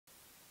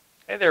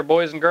Hey there,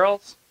 boys and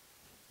girls.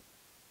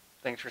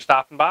 Thanks for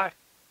stopping by.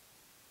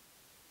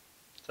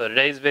 So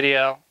today's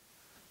video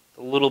is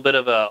a little bit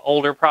of an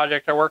older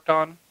project I worked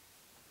on.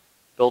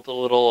 Built a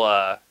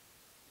little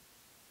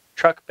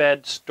truck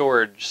bed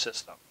storage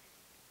system.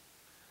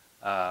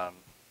 The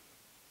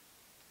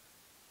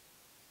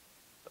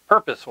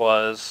purpose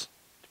was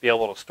to be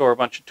able to store a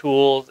bunch of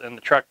tools in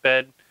the truck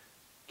bed,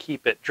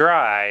 keep it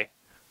dry,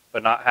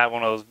 but not have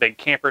one of those big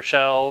camper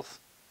shells,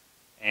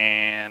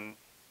 and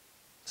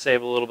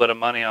save a little bit of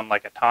money on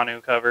like a tonneau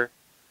cover.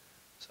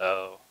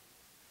 So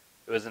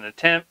it was an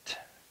attempt.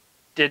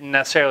 Didn't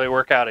necessarily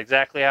work out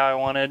exactly how I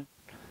wanted,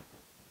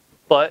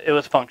 but it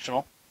was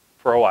functional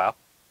for a while.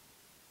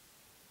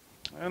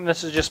 And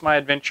this is just my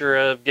adventure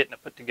of getting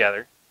it put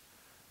together.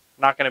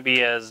 Not going to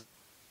be as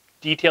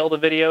detailed a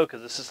video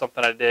because this is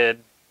something I did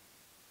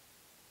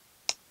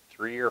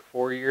 3 or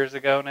 4 years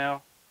ago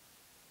now.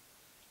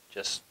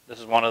 This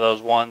is one of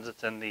those ones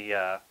that's in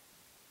the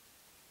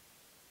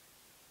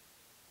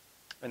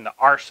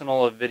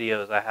arsenal of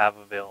videos I have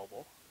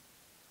available.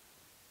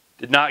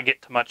 Did not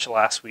get to much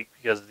last week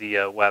because of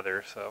the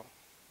weather, so.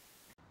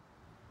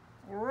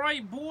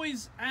 Alright,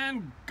 boys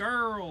and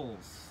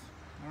girls.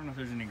 I don't know if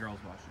there's any girls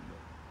watching, but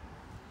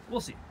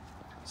we'll see.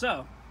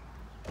 So,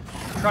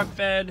 truck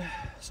bed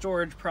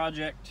storage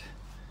project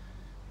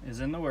is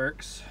in the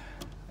works.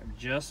 I've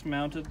just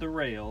mounted the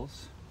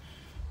rails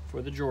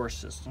for the drawer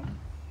system.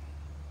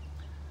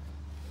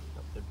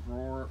 Got the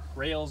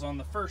rails on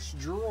the first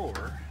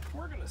drawer.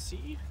 We're gonna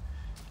see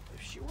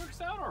if she works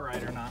out all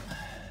right or not,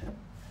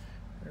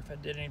 or if I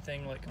did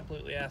anything like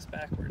completely ass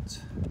backwards.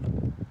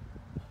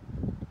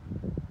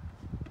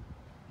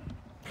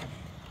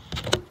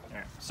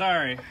 There.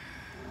 Sorry,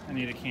 I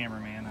need a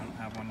cameraman. I don't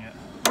have one yet.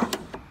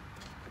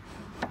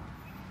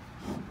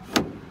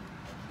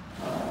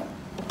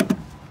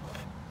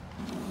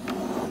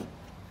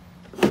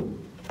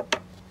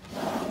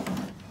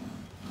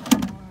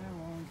 Why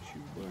won't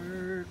you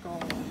work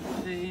all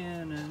day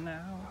in and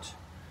out?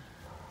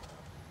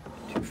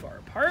 Too far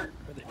apart,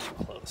 or are they too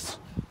close?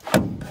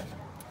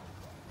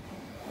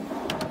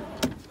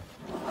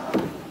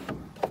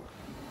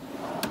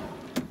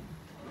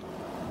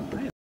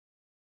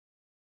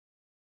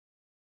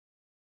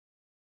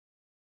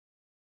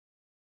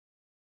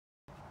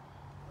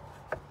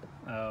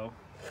 Oh,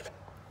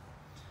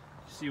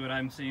 see what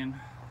I'm seeing?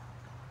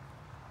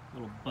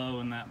 Little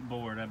bow in that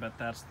board. I bet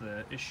that's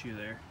the issue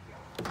there.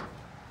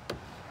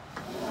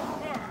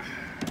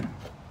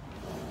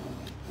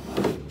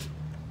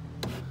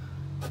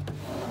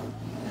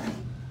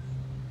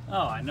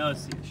 Oh, I know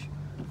it's the issue.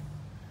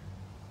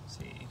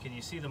 See, can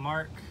you see the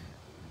mark?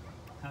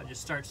 How it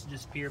just starts to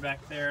disappear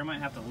back there? I might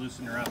have to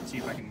loosen her up and see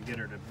if I can get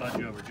her to budge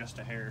over just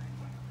a hair.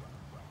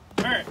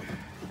 Alright.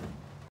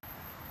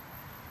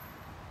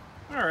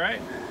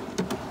 Alright.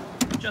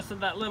 Adjusted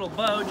that little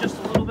bow just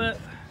a little bit.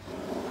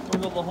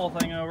 Wiggled the whole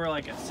thing over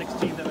like a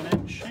 1/16 of an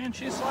inch, and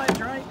she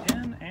slides right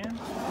in and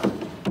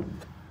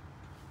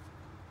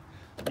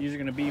these are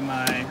going to be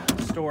my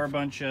store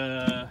bunch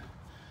of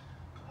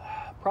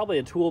probably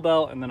a tool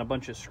belt and then a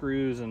bunch of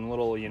screws and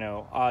little, you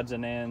know, odds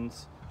and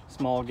ends,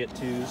 small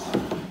get-tos.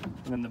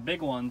 And then the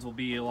big ones will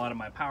be a lot of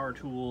my power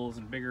tools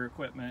and bigger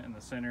equipment in the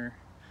center.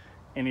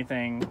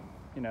 Anything,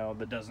 you know,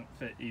 that doesn't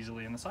fit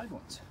easily in the side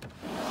ones.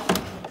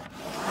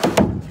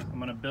 I'm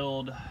going to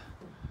build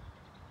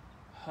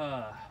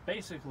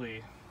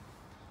basically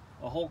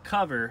a whole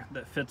cover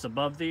that fits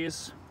above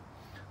these.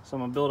 So I'm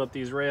going to build up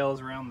these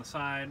rails around the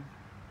side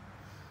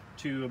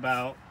to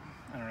about,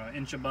 I don't know, an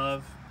inch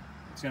above.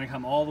 It's going to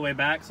come all the way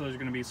back, so there's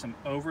going to be some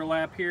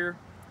overlap here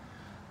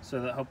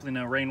so that hopefully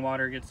no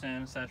rainwater gets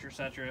in, etc.,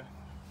 etc.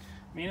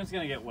 I mean, it's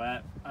going to get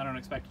wet. I don't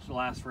expect it to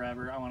last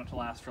forever. I want it to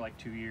last for like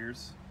 2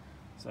 years.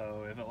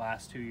 So if it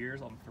lasts 2 years,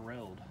 I'm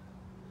thrilled.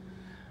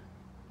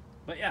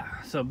 But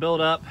yeah, so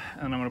build up,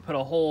 and I'm going to put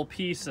a whole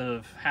piece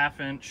of 1/2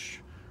 inch,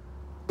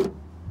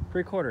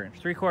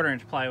 3/4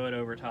 inch plywood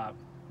over top.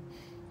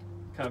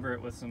 Cover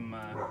it with some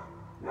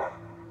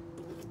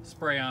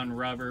spray on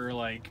rubber,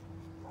 like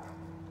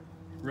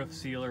roof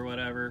seal or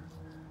whatever.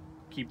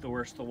 Keep the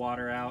worst of the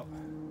water out.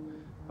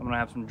 I'm going to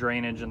have some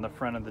drainage in the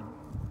front of the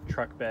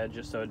truck bed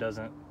just so it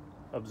doesn't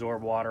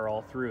absorb water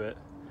all through it.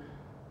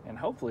 And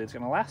hopefully it's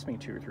going to last me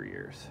 2 or 3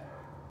 years.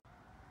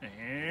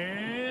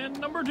 And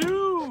number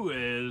 2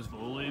 is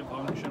fully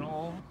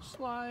functional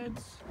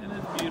slides, and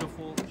it's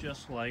beautiful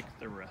just like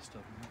the rest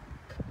of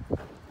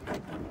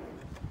them.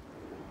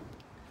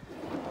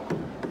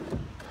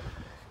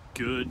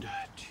 Good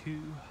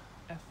to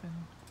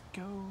effing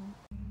go.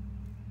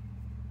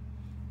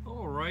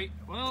 Alright,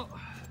 well,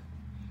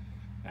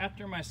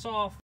 after my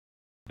saw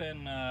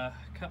and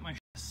cut my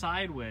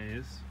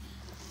sideways,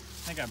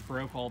 I think I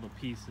broke all the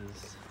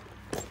pieces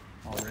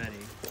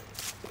already.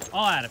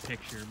 I'll add a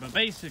picture, but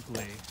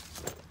basically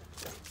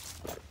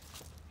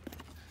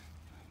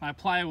my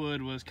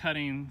plywood was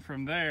cutting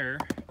from there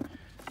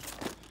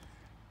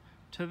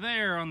to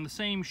there on the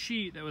same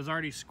sheet that was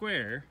already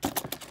square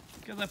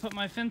because I put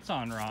my fence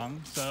on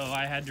wrong, so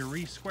I had to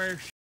re-square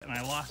shit and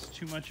I lost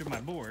too much of my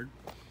board.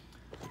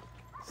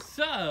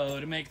 So,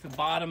 to make the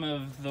bottom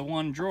of the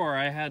one drawer,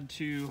 I had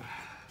to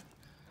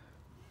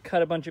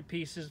cut a bunch of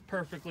pieces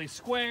perfectly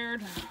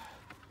squared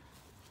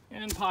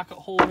and pocket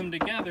hole them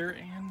together,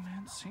 and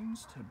it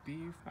seems to be...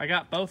 I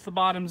got both the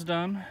bottoms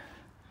done.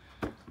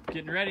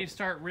 Getting ready to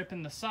start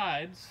ripping the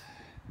sides.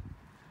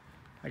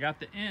 I got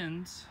the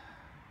ends,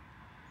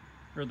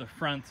 or the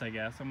fronts, I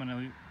guess. I'm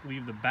gonna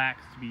leave the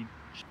backs to be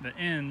the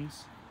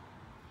ends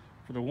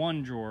for the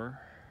one drawer.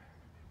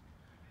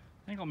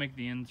 I think I'll make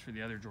the ends for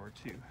the other drawer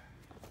too.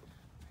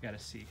 I gotta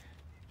see.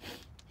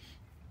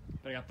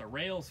 But I got the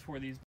rails for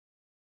these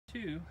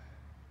too.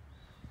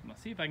 I'm gonna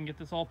see if I can get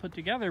this all put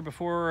together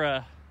before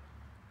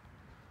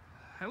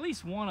at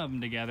least one of them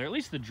together. At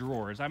least the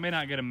drawers. I may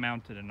not get them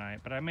mounted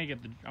tonight, but I want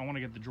to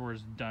get the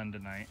drawers done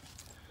tonight.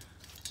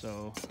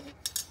 So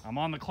I'm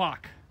on the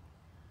clock.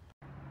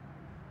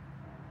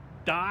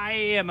 I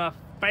am a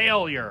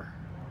failure.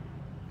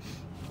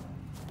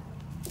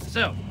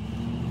 So,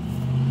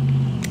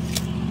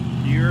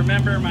 do you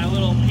remember my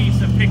little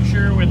piece of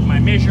picture with my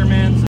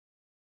measurements?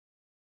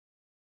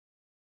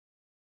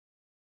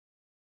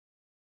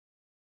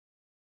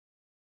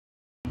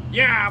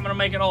 Yeah, I'm gonna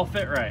make it all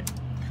fit right.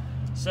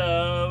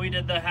 So we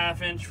did the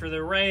 1/2 inch for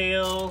the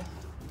rail.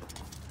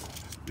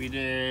 We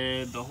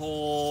did the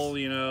whole,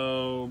 you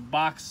know,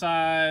 box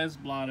size,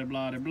 blah, blah,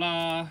 blah,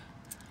 blah.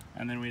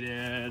 And then we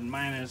did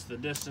minus the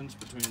distance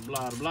between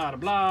blah, blah, blah,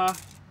 blah.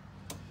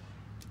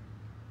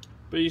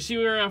 But you see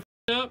where I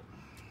f***ed up?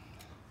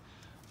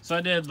 So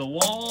I did the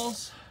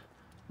walls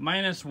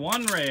minus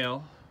 1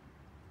 rail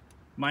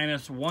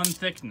minus 1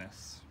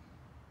 thickness.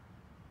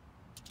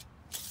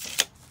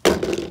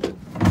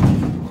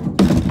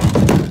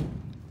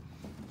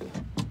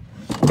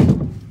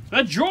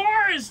 The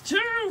drawer is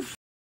too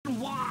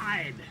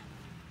wide.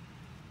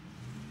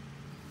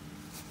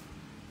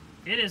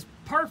 It is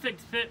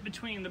perfect fit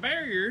between the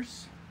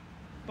barriers,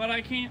 but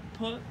I can't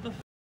put the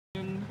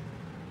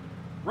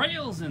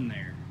rails in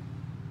there.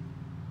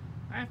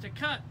 I have to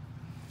cut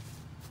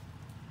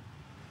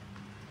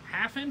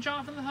 1/2 inch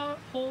off of the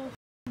whole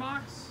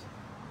box.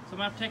 So I'm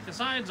gonna have to take the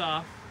sides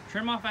off,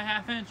 trim off a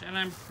 1/2 inch, and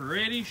I'm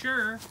pretty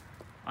sure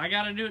I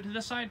gotta do it to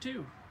this side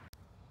too.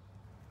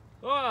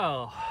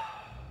 Well,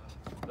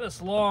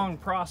 this long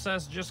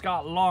process just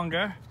got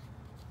longer,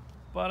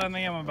 but I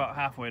think I'm about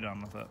halfway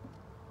done with it.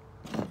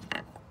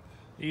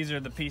 These are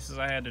the pieces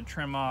I had to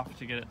trim off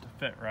to get it to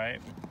fit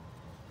right.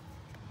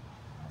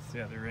 That's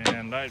the other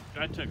end. I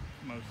took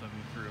most of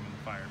them, threw them in the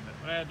fire pit,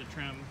 but I had to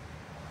trim.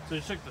 So I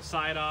just took the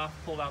side off,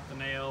 pulled out the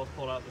nails,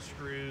 pulled out the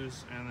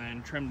screws, and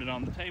then trimmed it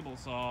on the table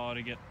saw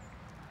to get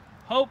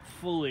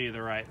hopefully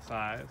the right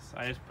size.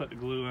 I just put the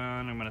glue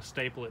on, I'm gonna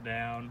staple it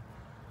down,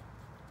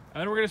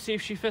 and then we're gonna see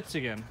if she fits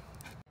again.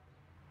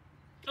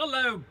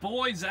 Hello,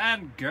 boys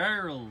and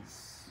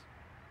girls.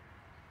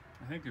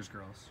 I think there's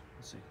girls.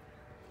 Let's see.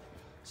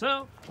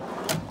 So,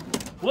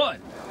 1,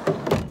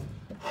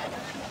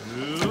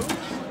 2,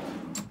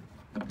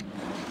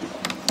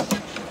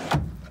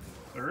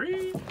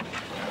 3.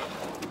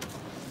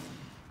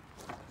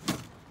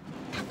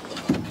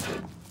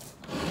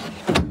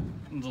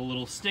 One's a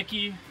little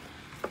sticky,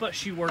 but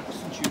she works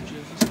and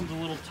chooches. This one's a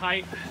little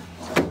tight.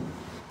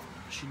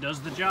 She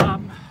does the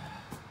job.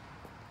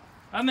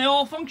 And they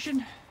all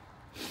function.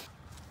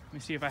 Let me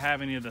see if I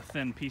have any of the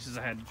thin pieces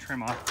I had to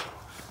trim off,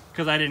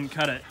 because I didn't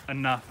cut it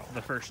enough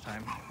the first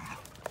time.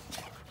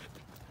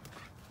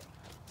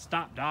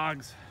 Stop,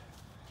 dogs.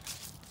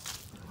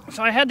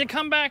 So I had to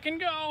come back and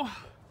go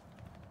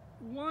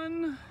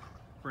 1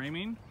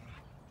 framing.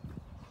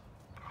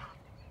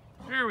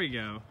 There we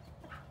go.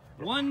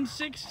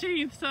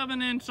 1/16 of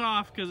an inch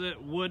off, because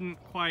it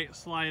wouldn't quite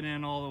slide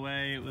in all the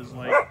way. It was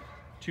like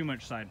too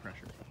much side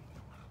pressure.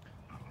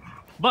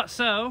 But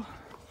so,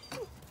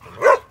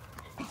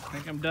 I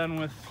think I'm done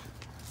with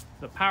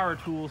the power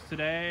tools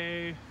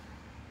today,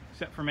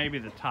 except for maybe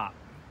the top.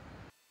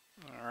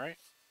 All right,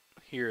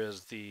 here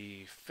is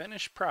the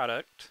finished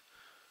product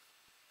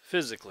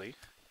physically.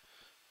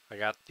 I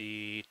got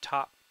the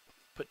top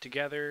put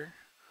together.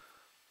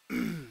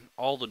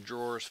 All the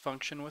drawers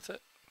function with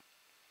it.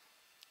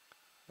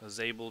 I was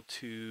able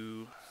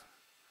to,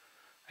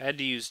 I had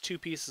to use 2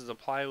 pieces of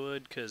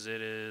plywood because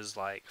it is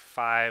like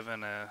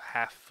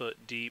 5.5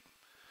 foot deep.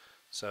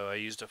 So I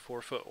used a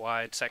 4 foot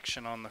wide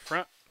section on the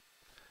front,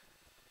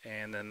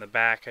 and then the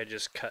back I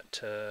just cut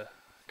to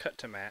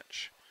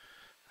match.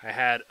 I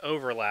had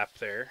overlap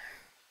there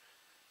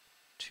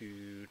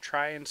to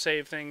try and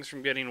save things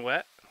from getting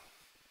wet,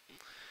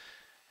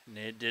 and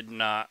it did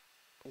not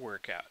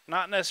work out.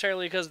 Not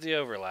necessarily because of the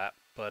overlap,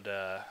 but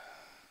I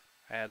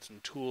had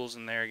some tools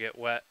in there get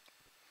wet,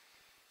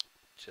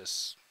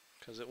 just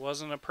because it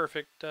wasn't a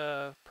perfect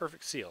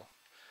seal.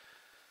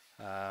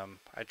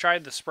 I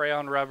tried the spray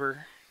on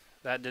rubber.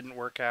 That didn't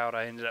work out.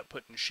 I ended up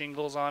putting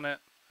shingles on it.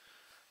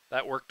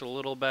 That worked a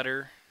little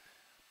better.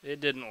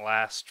 It didn't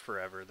last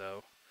forever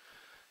though.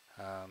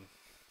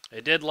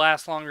 It did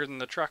last longer than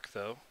the truck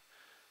though.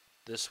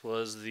 This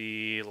was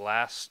the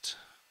last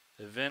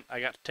event I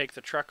got to take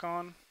the truck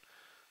on.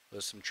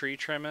 With some tree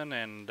trimming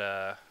and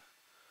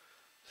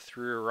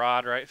threw a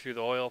rod right through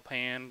the oil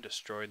pan,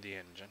 destroyed the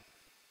engine.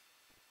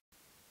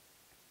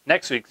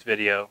 Next week's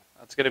video,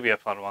 that's going to be a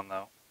fun one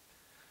though.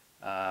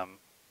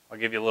 I'll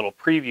give you a little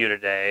preview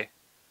today,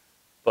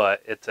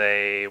 but it's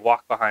a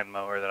walk-behind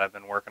mower that I've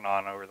been working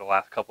on over the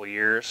last couple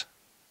years.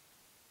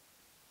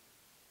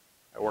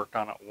 I worked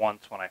on it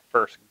once when I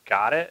first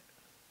got it.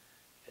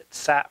 It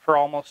sat for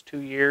almost 2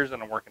 years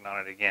and I'm working on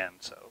it again,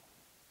 so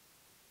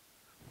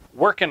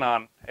working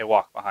on a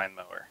walk-behind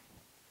mower.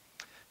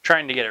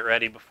 Trying to get it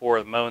ready before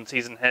the mowing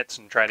season hits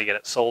and try to get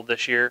it sold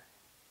this year,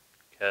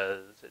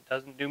 because it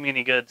doesn't do me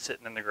any good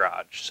sitting in the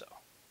garage. So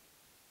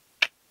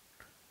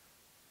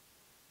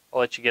I'll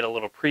let you get a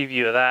little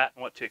preview of that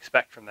and what to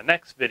expect from the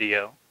next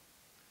video,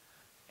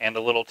 and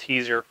a little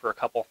teaser for a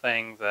couple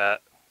things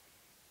that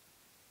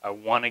I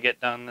want to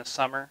get done this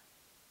summer.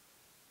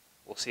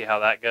 We'll see how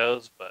that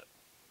goes, but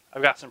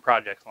I've got some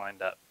projects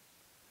lined up,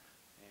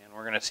 and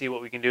we're going to see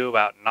what we can do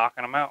about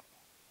knocking them out.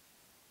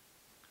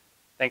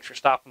 Thanks for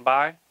stopping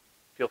by.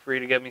 Feel free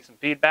to give me some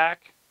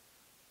feedback.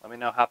 Let me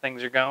know how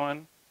things are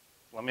going.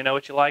 Let me know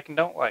what you like and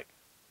don't like.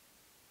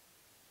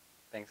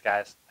 Thanks,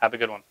 guys. Have a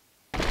good one.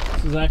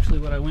 This is actually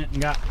what I went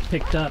and got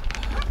picked up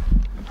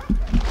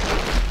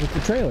with the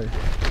trailer.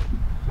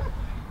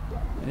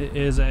 It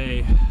is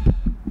a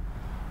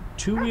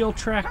 2-wheel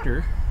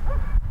tractor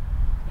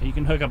that you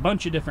can hook a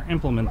bunch of different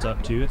implements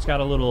up to. It's got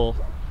a little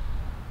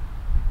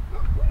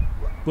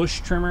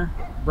brush trimmer.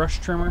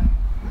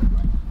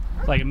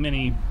 It's like a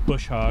mini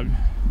bush hog.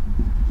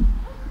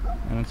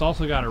 And it's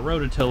also got a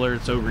rototiller.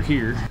 It's over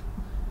here.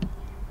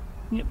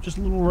 Yep, just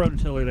a little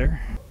rototiller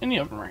there. In the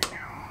oven right now.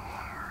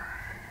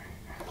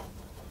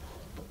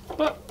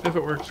 But if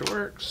it works, it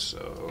works,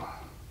 so.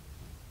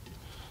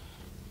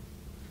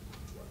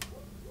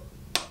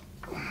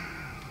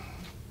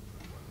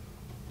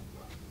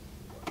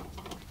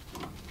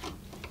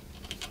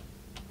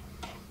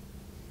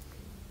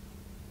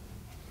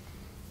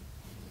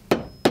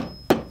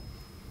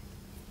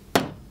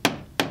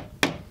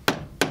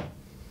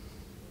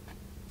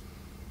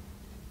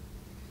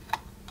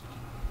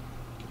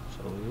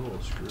 So we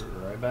will screw it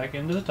right back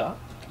into the top.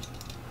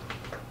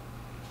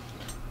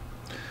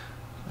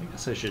 I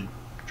guess I should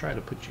try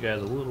to put you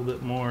guys a little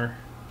bit more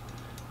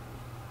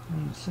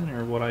in the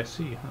center of what I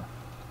see, huh?